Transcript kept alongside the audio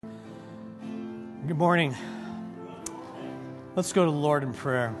Good morning. Let's go to the Lord in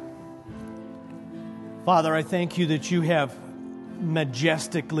prayer. Father, I thank you that you have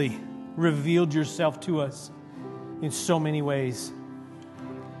majestically revealed yourself to us in so many ways.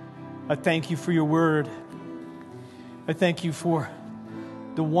 I thank you for your word. I thank you for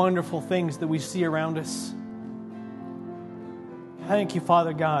the wonderful things that we see around us. Thank you,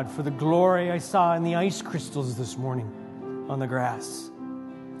 Father God, for the glory I saw in the ice crystals this morning on the grass.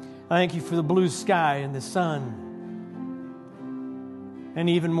 I thank you for the blue sky and the sun. And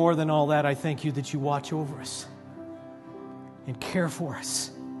even more than all that, I thank you that you watch over us and care for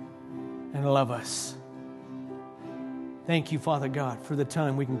us and love us. Thank you, Father God, for the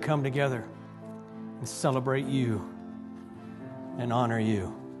time we can come together and celebrate you and honor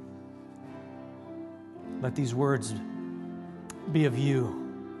you. Let these words be of you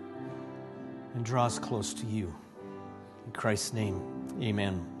and draw us close to you. In Christ's name,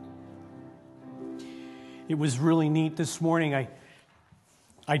 amen. It was really neat this morning.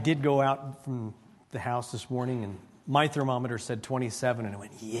 I did go out from the house this morning, and my thermometer said 27, and I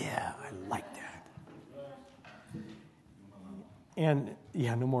went, yeah, I like that. And,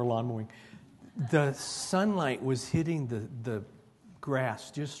 yeah, no more lawn mowing. The sunlight was hitting the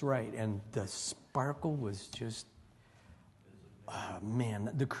grass just right, and the sparkle was just, man,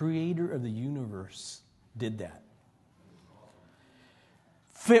 the creator of the universe did that.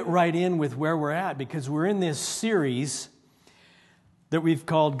 Fit right in with where we're at, because we're in this series that we've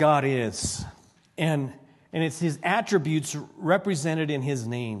called God Is. And it's His attributes represented in His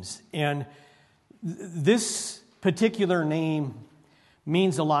names. And this particular name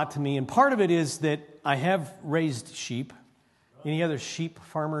means a lot to me. And part of it is that I have raised sheep. Any other sheep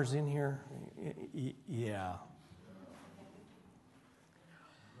farmers in here? Yeah.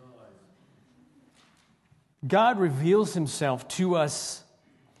 God reveals Himself to us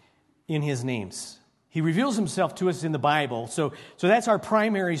in His names. He reveals Himself to us in the Bible. So that's our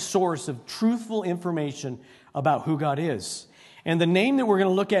primary source of truthful information about who God is. And the name that we're going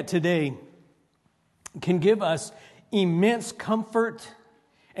to look at today can give us immense comfort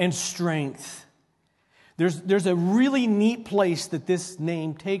and strength. There's a really neat place that this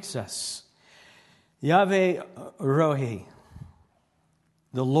name takes us. Yahweh Rohi,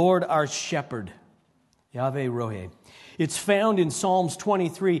 the Lord our shepherd. Yahweh Rohi. It's found in Psalms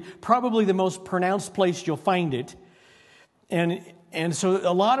 23, probably the most pronounced place you'll find it. And so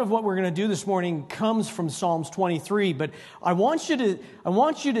a lot of what we're going to do this morning comes from Psalms 23, but I want you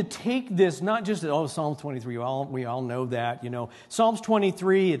to take this, not just, Psalms 23, we all know that, Psalms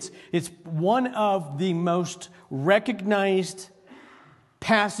 23, it's one of the most recognized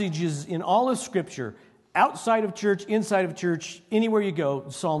passages in all of Scripture, outside of church, inside of church, anywhere you go,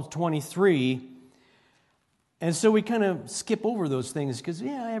 Psalms 23. And so we kind of skip over those things because,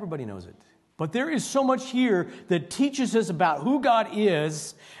 everybody knows it. But there is so much here that teaches us about who God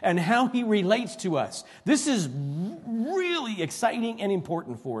is and how He relates to us. This is really exciting and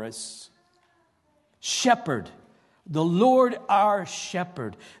important for us. Shepherd, the Lord our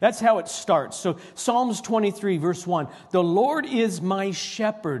shepherd. That's how it starts. So Psalms 23, verse 1. The Lord is my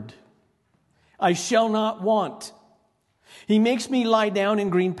shepherd. I shall not want. He makes me lie down in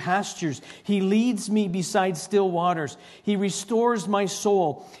green pastures. He leads me beside still waters. He restores my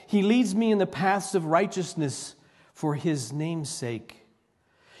soul. He leads me in the paths of righteousness for His name's sake.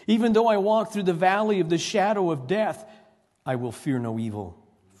 Even though I walk through the valley of the shadow of death, I will fear no evil,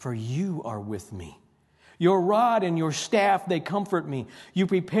 for you are with me. Your rod and your staff, they comfort me. You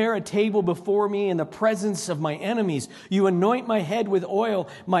prepare a table before me in the presence of my enemies. You anoint my head with oil.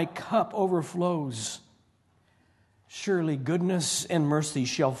 My cup overflows. Surely goodness and mercy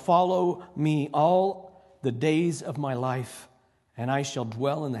shall follow me all the days of my life, and I shall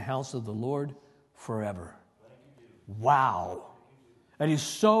dwell in the house of the Lord forever. Wow. That is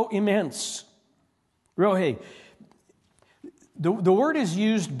so immense. Rohe. The word is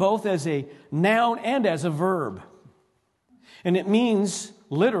used both as a noun and as a verb. And it means,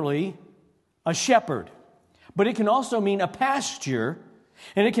 literally, a shepherd. But it can also mean a pasture,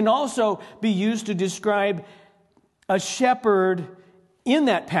 and it can also be used to describe a shepherd in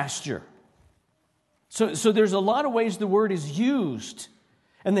that pasture. So there's a lot of ways the word is used,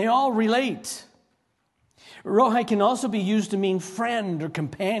 and they all relate. Rohi can also be used to mean friend or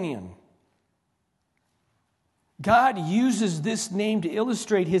companion. God uses this name to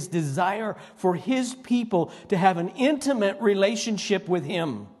illustrate His desire for His people to have an intimate relationship with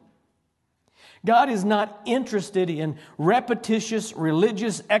Him. God is not interested in repetitious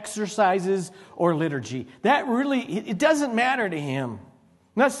religious exercises or liturgy. It doesn't matter to Him.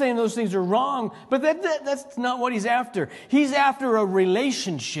 I'm not saying those things are wrong, but that's not what He's after. He's after a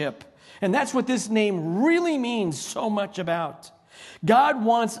relationship. And that's what this name really means so much about. God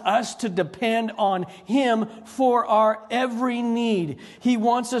wants us to depend on Him for our every need. He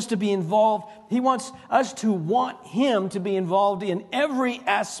wants us to be involved. He wants us to want Him to be involved in every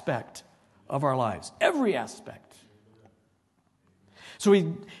aspect of our lives. Every aspect. So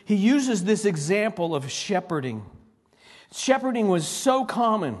he uses this example of shepherding. Shepherding was so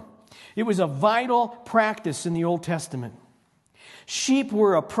common. It was a vital practice in the Old Testament. Sheep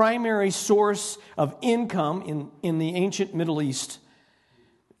were a primary source of income in the ancient Middle East.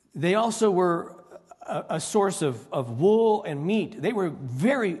 They also were a source of wool and meat. They were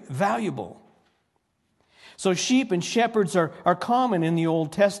very valuable. So sheep and shepherds are common in the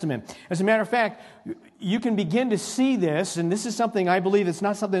Old Testament. As a matter of fact, you can begin to see this, and this is something I believe it's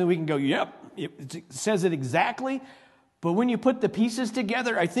not something that we can go, yep, it says it exactly. But when you put the pieces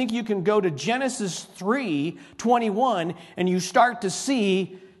together, I think you can go to Genesis 3:21 and you start to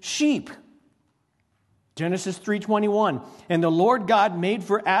see sheep. Genesis 3:21. And the Lord God made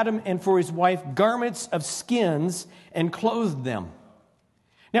for Adam and for his wife garments of skins and clothed them.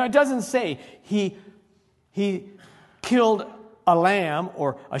 Now it doesn't say he killed a lamb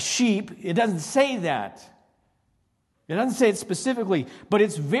or a sheep. It doesn't say that. It doesn't say it specifically, but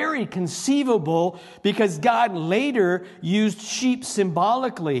it's very conceivable because God later used sheep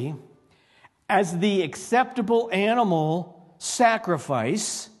symbolically as the acceptable animal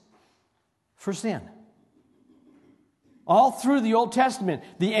sacrifice for sin. All through the Old Testament,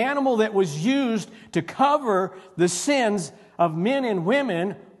 the animal that was used to cover the sins of men and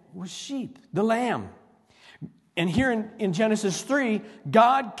women was sheep, the lamb. And here in Genesis 3,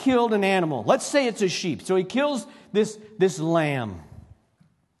 God killed an animal. Let's say it's a sheep. So he kills this lamb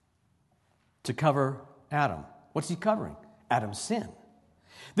to cover Adam. What's he covering? Adam's sin.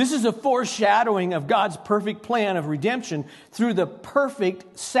 This is a foreshadowing of God's perfect plan of redemption through the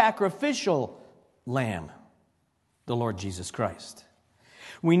perfect sacrificial lamb, the Lord Jesus Christ.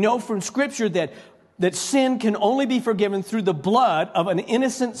 We know from Scripture that sin can only be forgiven through the blood of an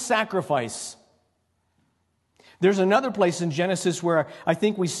innocent sacrifice. There's another place in Genesis where I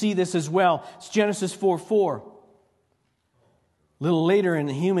think we see this as well. It's Genesis 4:4. A little later in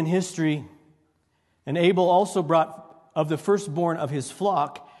human history, and Abel also brought of the firstborn of his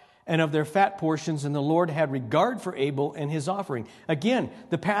flock and of their fat portions, and the Lord had regard for Abel and his offering. Again,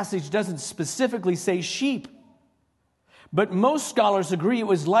 the passage doesn't specifically say sheep, but most scholars agree it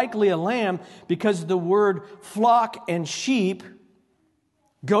was likely a lamb because the word flock and sheep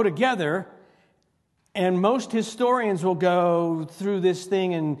go together. And most historians will go through this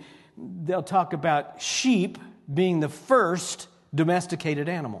thing and they'll talk about sheep being the first domesticated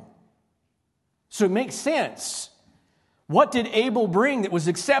animal. So it makes sense. What did Abel bring that was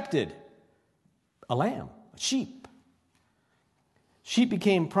accepted? A lamb, a sheep. Sheep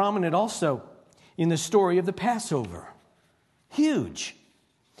became prominent also in the story of the Passover. Huge.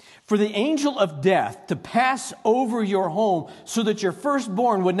 For the angel of death to pass over your home so that your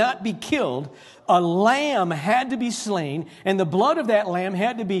firstborn would not be killed, a lamb had to be slain, and the blood of that lamb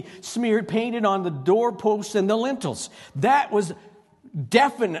had to be smeared, painted on the doorposts and the lintels. That was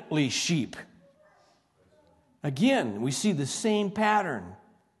definitely sheep. Again, we see the same pattern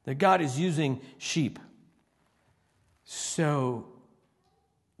that God is using sheep. So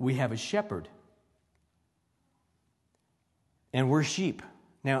we have a shepherd, and we're sheep.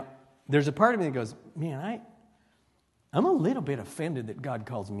 Now, there's a part of me that goes, man, I'm a little bit offended that God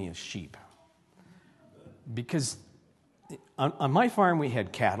calls me a sheep. Because on my farm we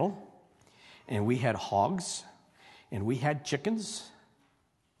had cattle, and we had hogs, and we had chickens,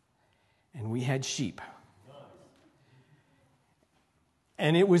 and we had sheep.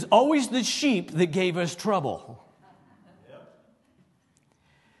 And it was always the sheep that gave us trouble.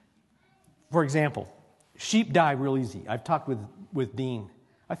 For example, sheep die real easy. I've talked with Dean.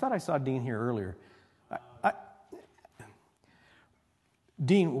 I thought I saw Dean here earlier.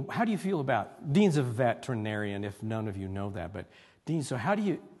 Dean, how do you feel about... Dean's a veterinarian, if none of you know that. But Dean, so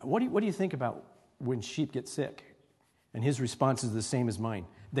what do you think about when sheep get sick? And his response is the same as mine.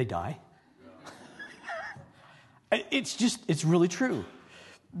 They die. It's really true.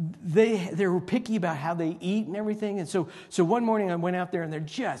 They're picky about how they eat and everything. And so one morning I went out there and they're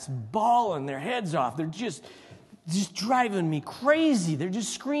just bawling their heads off. They're just driving me crazy. They're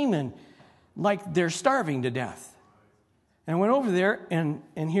just screaming like they're starving to death. And I went over there, and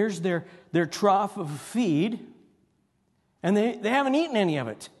here's their trough of feed, and they haven't eaten any of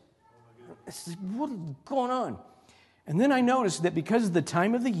it. I said, what is going on? And then I noticed that because of the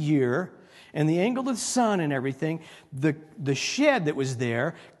time of the year and the angle of the sun and everything, the shed that was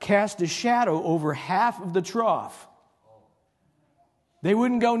there cast a shadow over half of the trough. They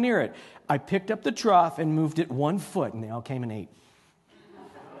wouldn't go near it. I picked up the trough and moved it 1 foot, and they all came and ate.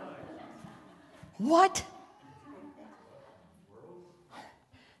 What?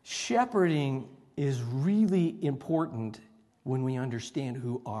 Shepherding is really important when we understand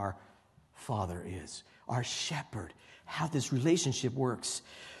who our Father is, our shepherd, how this relationship works.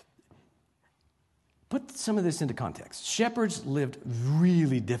 Put some of this into context. Shepherds lived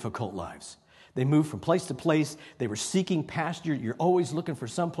really difficult lives. They moved from place to place. They were seeking pasture. You're always looking for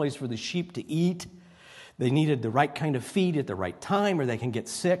some place for the sheep to eat. They needed the right kind of feed at the right time or they can get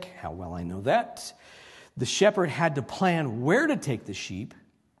sick. How well I know that. The shepherd had to plan where to take the sheep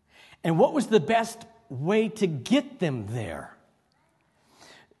and what was the best way to get them there.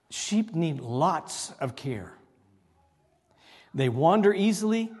 Sheep need lots of care. They wander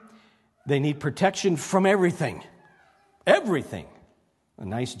easily. They need protection from everything. Everything. A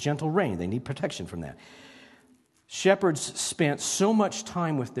nice gentle rain. They need protection from that. Shepherds spent so much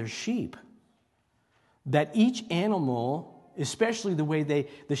time with their sheep that each animal, especially the way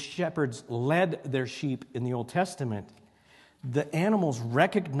the shepherds led their sheep in the Old Testament, the animals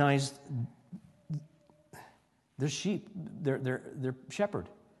recognized their sheep, their shepherd.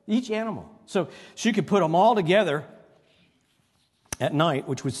 Each animal. So she could put them all together at night,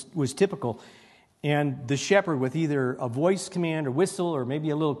 which was typical, and the shepherd with either a voice command or whistle or maybe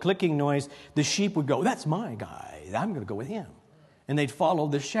a little clicking noise, the sheep would go, that's my guy, I'm going to go with him. And they'd follow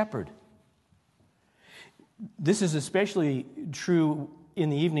the shepherd. This is especially true in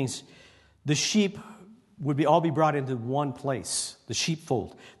the evenings. The sheep would all be brought into one place, the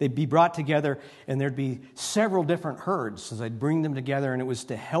sheepfold. They'd be brought together, and there'd be several different herds as I'd bring them together, and it was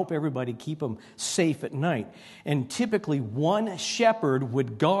to help everybody keep them safe at night. And typically, one shepherd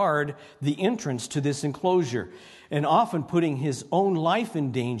would guard the entrance to this enclosure, and often putting his own life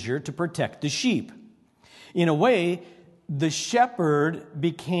in danger to protect the sheep. In a way, the shepherd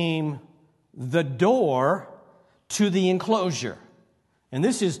became the door to the enclosure. And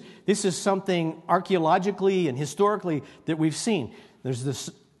this is something archaeologically and historically that we've seen. There's this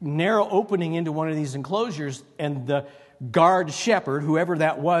narrow opening into one of these enclosures, and the guard shepherd, whoever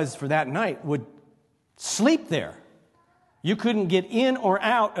that was for that night, would sleep there. You couldn't get in or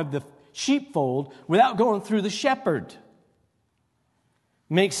out of the sheepfold without going through the shepherd.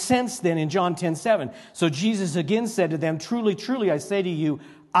 Makes sense then in John 10:7. So Jesus again said to them, truly, truly, I say to you,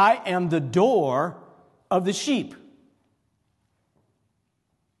 I am the door of the sheep.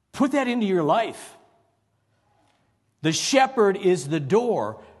 Put that into your life. The shepherd is the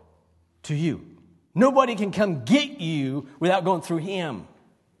door to you. Nobody can come get you without going through him.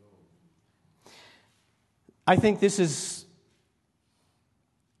 I think this is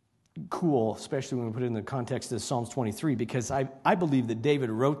cool, especially when we put it in the context of Psalms 23, because I believe that David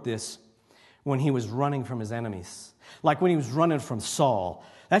wrote this when he was running from his enemies. Like when he was running from Saul.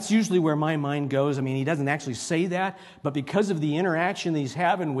 That's usually where my mind goes. I mean, he doesn't actually say that, but because of the interaction that he's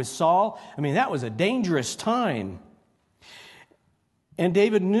having with Saul, I mean, that was a dangerous time. And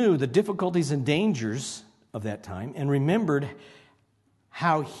David knew the difficulties and dangers of that time and remembered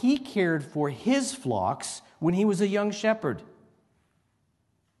how he cared for his flocks when he was a young shepherd.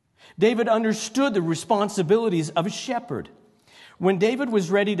 David understood the responsibilities of a shepherd. When David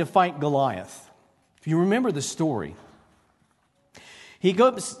was ready to fight Goliath, if you remember the story, he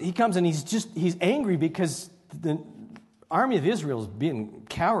comes and he's angry because the army of Israel is being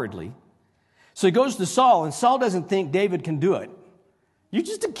cowardly. So he goes to Saul, and Saul doesn't think David can do it. You're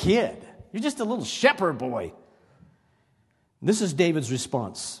just a kid. You're just a little shepherd boy. This is David's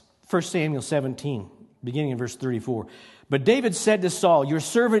response. 1 Samuel 17, beginning in verse 34. But David said to Saul, your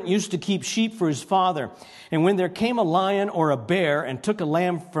servant used to keep sheep for his father. And when there came a lion or a bear and took a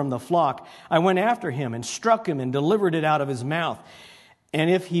lamb from the flock, I went after him and struck him and delivered it out of his mouth. And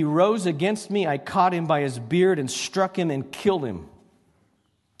if he rose against me, I caught him by his beard and struck him and killed him.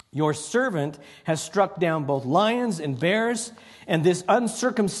 Your servant has struck down both lions and bears, and this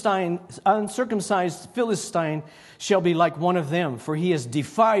uncircumcised Philistine shall be like one of them, for he has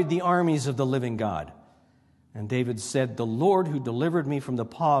defied the armies of the living God. And David said, the Lord who delivered me from the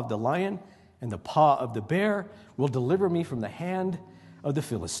paw of the lion and the paw of the bear will deliver me from the hand of the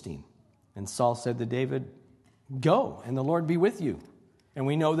Philistine. And Saul said to David, go, and the Lord be with you. And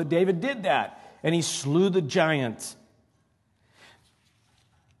we know that David did that, and he slew the giant.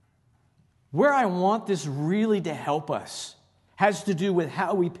 Where I want this really to help us has to do with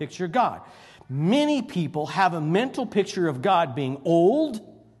how we picture God. Many people have a mental picture of God being old,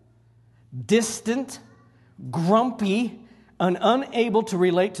 distant, grumpy, and unable to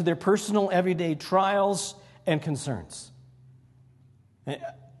relate to their personal everyday trials and concerns.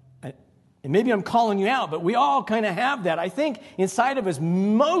 And maybe I'm calling you out, but we all kind of have that. I think inside of us,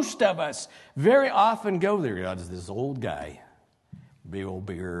 most of us very often go there. God's this old guy, big old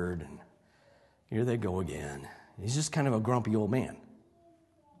beard, and here they go again. He's just kind of a grumpy old man.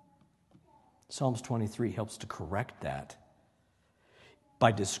 Psalms 23 helps to correct that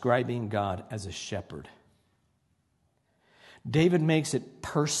by describing God as a shepherd. David makes it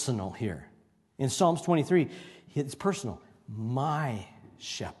personal here. In Psalms 23, it's personal. My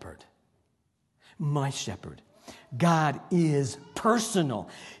shepherd. My shepherd. God is personal.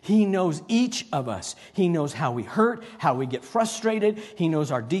 He knows each of us. He knows how we hurt, how we get frustrated. He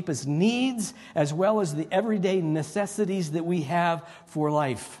knows our deepest needs, as well as the everyday necessities that we have for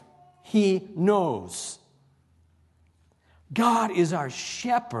life. He knows. God is our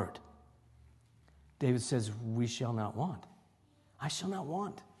shepherd. David says, we shall not want. I shall not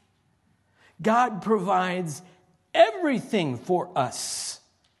want. God provides everything for us.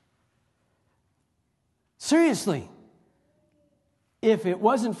 Seriously, if it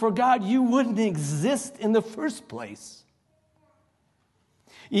wasn't for God, you wouldn't exist in the first place.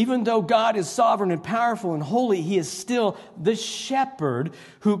 Even though God is sovereign and powerful and holy, He is still the shepherd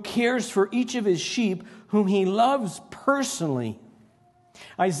who cares for each of His sheep whom He loves personally.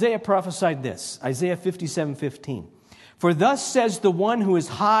 Isaiah prophesied this, Isaiah 57:15. For thus says the one who is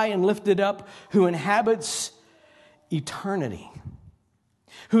high and lifted up, who inhabits eternity,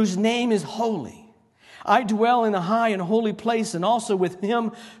 whose name is holy. I dwell in a high and holy place, and also with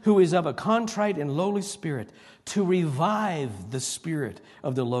him who is of a contrite and lowly spirit, to revive the spirit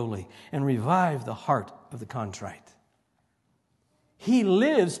of the lowly and revive the heart of the contrite. He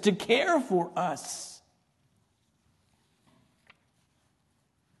lives to care for us.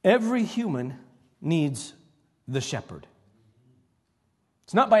 Every human needs the shepherd.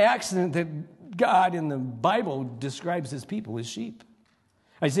 It's not by accident that God in the Bible describes His people as sheep.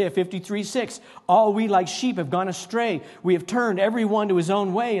 Isaiah 53:6, all we like sheep have gone astray. We have turned every one to his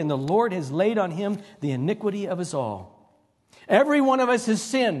own way, and the Lord has laid on him the iniquity of us all. Every one of us has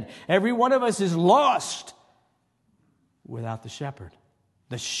sinned. Every one of us is lost without the shepherd.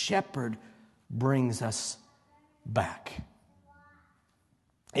 The shepherd brings us back.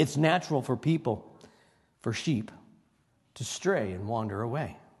 It's natural for people, for sheep, to stray and wander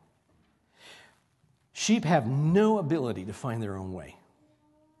away. Sheep have no ability to find their own way.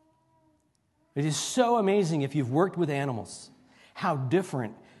 It is so amazing if you've worked with animals, how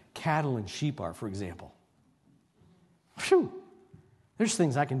different cattle and sheep are, for example. Phew. There's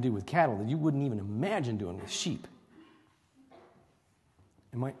things I can do with cattle that you wouldn't even imagine doing with sheep.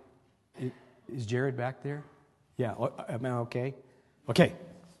 Is Jared back there? Yeah, am I okay? Okay.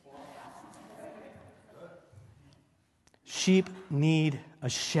 Sheep need a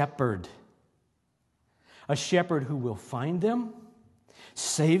shepherd who will find them,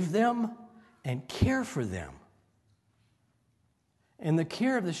 save them, and care for them. And the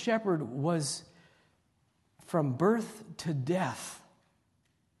care of the shepherd was from birth to death.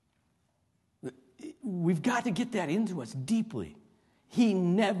 We've got to get that into us deeply. He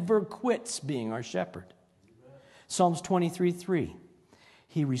never quits being our shepherd. Psalms 23:3.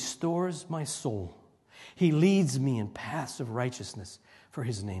 He restores my soul. He leads me in paths of righteousness for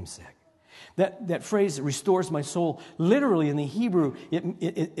His name's sake. That phrase, restores my soul, literally in the Hebrew,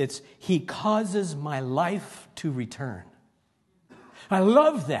 it's He causes my life to return. I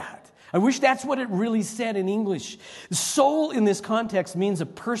love that. I wish that's what it really said in English. Soul in this context means a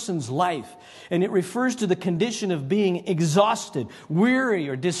person's life, and it refers to the condition of being exhausted, weary,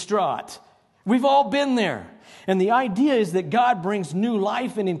 or distraught. We've all been there. And the idea is that God brings new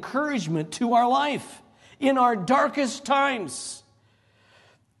life and encouragement to our life in our darkest times.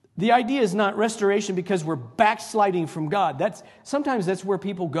 The idea is not restoration because we're backsliding from God. Sometimes that's where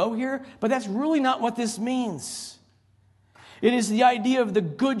people go here, but that's really not what this means. It is the idea of the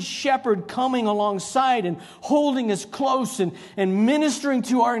good shepherd coming alongside and holding us close and ministering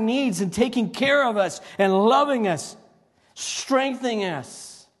to our needs and taking care of us and loving us, strengthening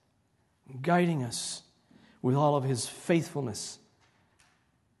us, guiding us with all of His faithfulness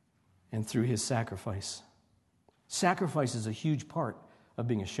and through His sacrifice. Sacrifice is a huge part of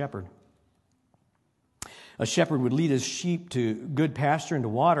being a shepherd. A shepherd would lead his sheep to good pasture and to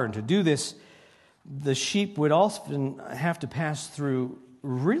water, and to do this, the sheep would often have to pass through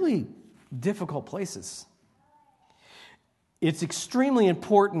really difficult places. It's extremely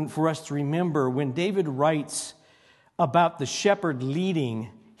important for us to remember when David writes about the shepherd leading,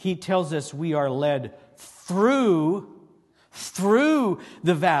 he tells us we are led through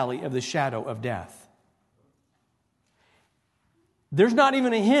the valley of the shadow of death. There's not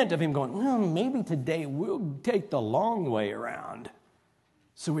even a hint of him going, well, maybe today we'll take the long way around.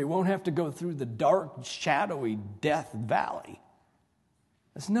 so we won't have to go through the dark, shadowy death valley.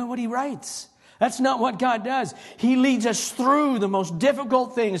 That's not what he writes. That's not what God does. He leads us through the most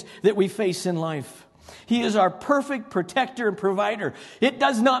difficult things that we face in life. He is our perfect protector and provider. It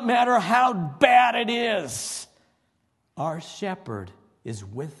does not matter how bad it is. Our shepherd is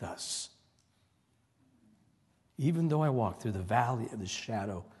with us. Even though I walk through the valley of the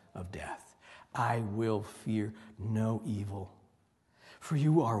shadow of death, I will fear no evil, for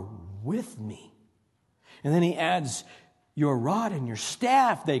you are with me. And then he adds, your rod and your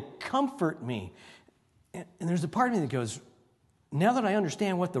staff, they comfort me. And there's a part of me that goes, now that I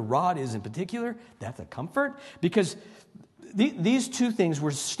understand what the rod is in particular, that's a comfort. Because these two things were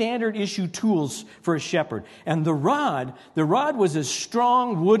standard issue tools for a shepherd. And the rod was a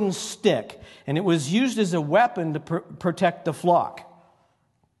strong wooden stick. And it was used as a weapon to protect the flock.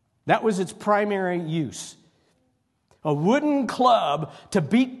 That was its primary use. A wooden club to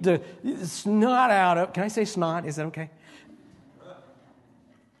beat the snot out of. Can I say snot? Is that okay?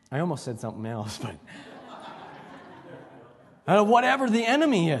 I almost said something else, but whatever the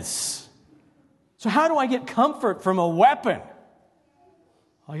enemy is. So how do I get comfort from a weapon?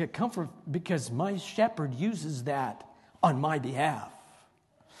 I get comfort because my shepherd uses that on my behalf.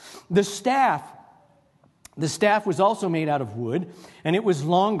 The staff was also made out of wood, and it was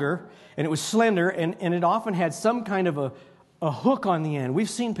longer, and it was slender, and it often had some kind of a hook on the end. We've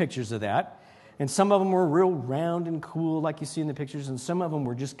seen pictures of that. And some of them were real round and cool, like you see in the pictures, and some of them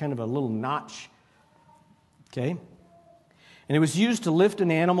were just kind of a little notch. Okay? And it was used to lift an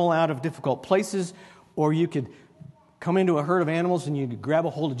animal out of difficult places, or you could come into a herd of animals and you could grab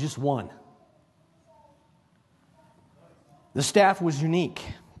a hold of just one. The staff was unique.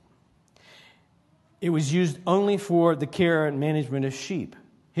 It was used only for the care and management of sheep.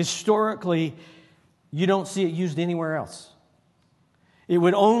 Historically, you don't see it used anywhere else. It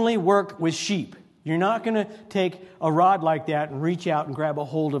would only work with sheep. You're not going to take a rod like that and reach out and grab a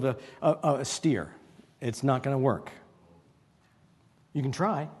hold of a steer. It's not going to work. You can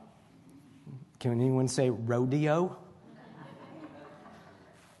try. Can anyone say rodeo?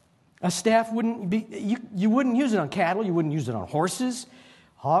 A staff wouldn't be, you wouldn't use it on cattle. You wouldn't use it on horses,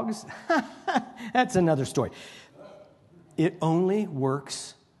 hogs. That's another story. It only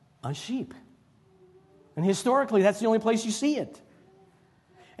works on sheep. And historically, that's the only place you see it.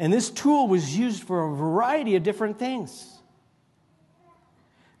 And this tool was used for a variety of different things.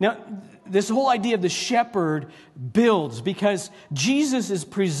 Now, this whole idea of the shepherd builds because Jesus is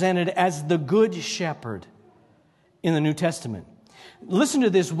presented as the good shepherd in the New Testament. Listen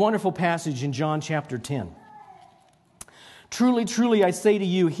to this wonderful passage in John chapter 10. Truly, truly, I say to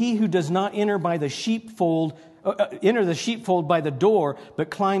you, he who does not enter the sheepfold by the door,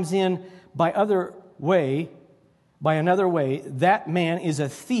 but climbs in by another way, that man is a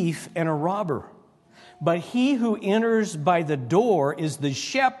thief and a robber. But he who enters by the door is the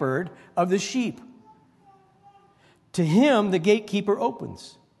shepherd of the sheep. To him the gatekeeper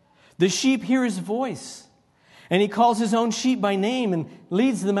opens. The sheep hear his voice, and he calls his own sheep by name and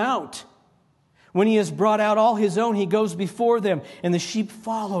leads them out. When he has brought out all his own, he goes before them, and the sheep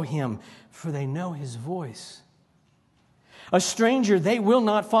follow him, for they know his voice. A stranger they will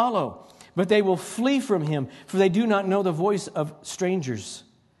not follow, but they will flee from him, for they do not know the voice of strangers.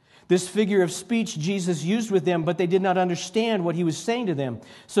 This figure of speech Jesus used with them, but they did not understand what he was saying to them.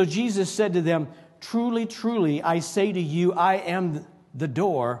 So Jesus said to them, truly, truly, I say to you, I am the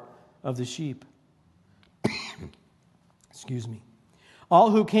door of the sheep. Excuse me.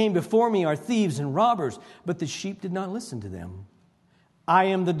 All who came before me are thieves and robbers, but the sheep did not listen to them. I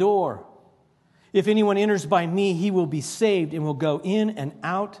am the door. If anyone enters by me, he will be saved and will go in and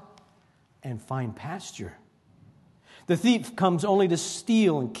out and find pasture. The thief comes only to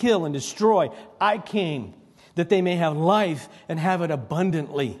steal and kill and destroy. I came that they may have life and have it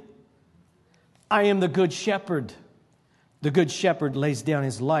abundantly. I am the good shepherd. The good shepherd lays down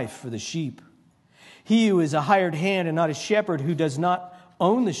his life for the sheep. He who is a hired hand and not a shepherd, who does not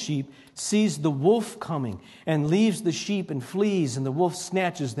own the sheep, sees the wolf coming and leaves the sheep and flees, and the wolf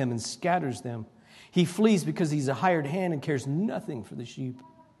snatches them and scatters them. He flees because he's a hired hand and cares nothing for the sheep.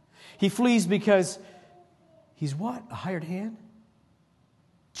 He flees because he's what? A hired hand?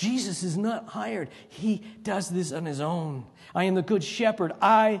 Jesus is not hired. He does this on his own. I am the good shepherd.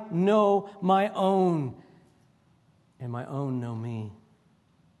 I know my own, and my own know me.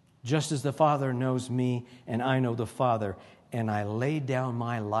 Just as the Father knows me, and I know the Father, and I lay down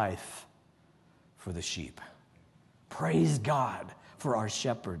my life for the sheep. Praise God for our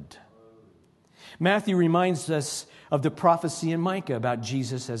shepherd. Matthew reminds us of the prophecy in Micah about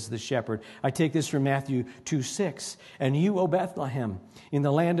Jesus as the shepherd. I take this from Matthew 2:6. And you, O Bethlehem, in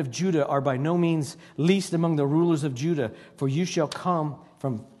the land of Judah, are by no means least among the rulers of Judah, for you shall come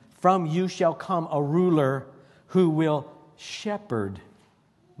from you shall come a ruler who will shepherd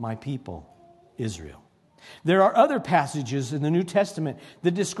my people, Israel. There are other passages in the New Testament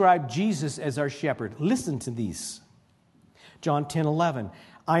that describe Jesus as our shepherd. Listen to these. John 10:11.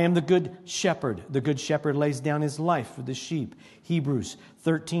 I am the good shepherd. The good shepherd lays down his life for the sheep. Hebrews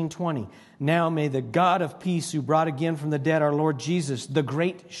 13:20. Now may the God of peace, who brought again from the dead our Lord Jesus, the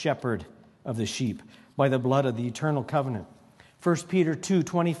great shepherd of the sheep, by the blood of the eternal covenant. 1 Peter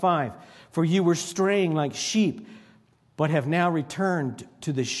 2:25. For you were straying like sheep, but have now returned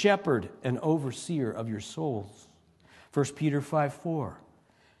to the shepherd and overseer of your souls. 1 Peter 5:4.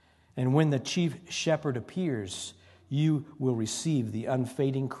 And when the chief shepherd appears, you will receive the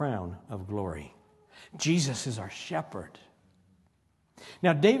unfading crown of glory. Jesus is our shepherd.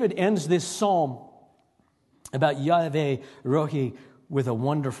 Now, David ends this psalm about Yahweh Rohi with a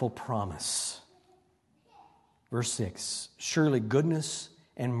wonderful promise. Verse 6, surely goodness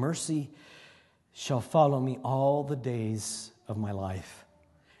and mercy shall follow me all the days of my life,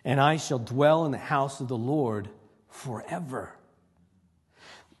 and I shall dwell in the house of the Lord forever.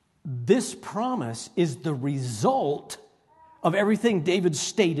 This promise is the result of everything David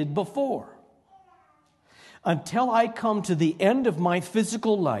stated before. Until I come to the end of my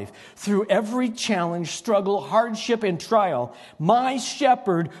physical life, through every challenge, struggle, hardship, and trial, my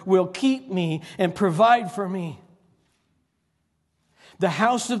shepherd will keep me and provide for me. The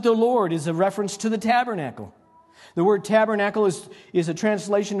house of the Lord is a reference to the tabernacle. The word tabernacle is a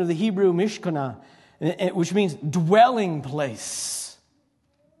translation of the Hebrew mishkanah, which means dwelling place.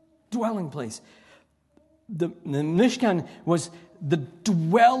 Dwelling place. The Mishkan was the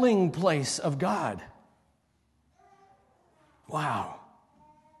dwelling place of God. Wow.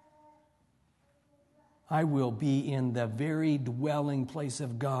 I will be in the very dwelling place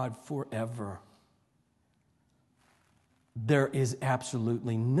of God forever. There is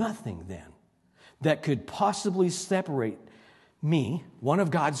absolutely nothing then that could possibly separate me, one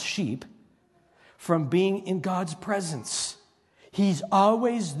of God's sheep, from being in God's presence. He's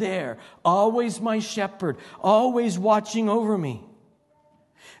always there, always my shepherd, always watching over me.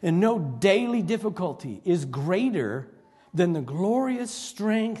 And no daily difficulty is greater than the glorious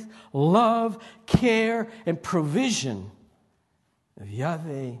strength, love, care, and provision of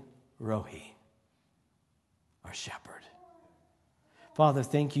Yahweh Rohi, our shepherd. Father,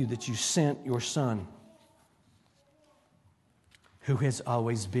 thank you that you sent your Son, who has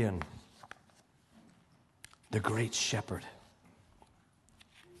always been the great shepherd.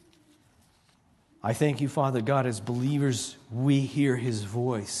 I thank you, Father God, as believers, we hear his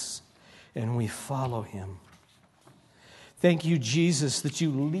voice and we follow him. Thank you, Jesus, that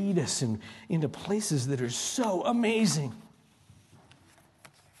you lead us into places that are so amazing.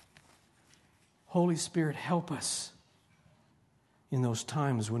 Holy Spirit, help us in those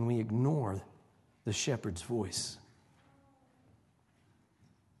times when we ignore the shepherd's voice.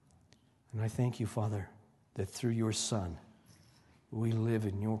 And I thank you, Father, that through your Son, we live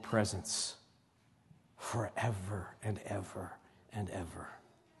in your presence forever and ever and ever.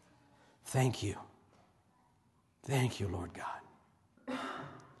 Thank you. Thank you, Lord God.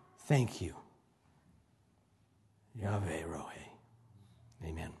 Thank you. Yahweh Rohi.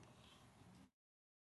 Amen.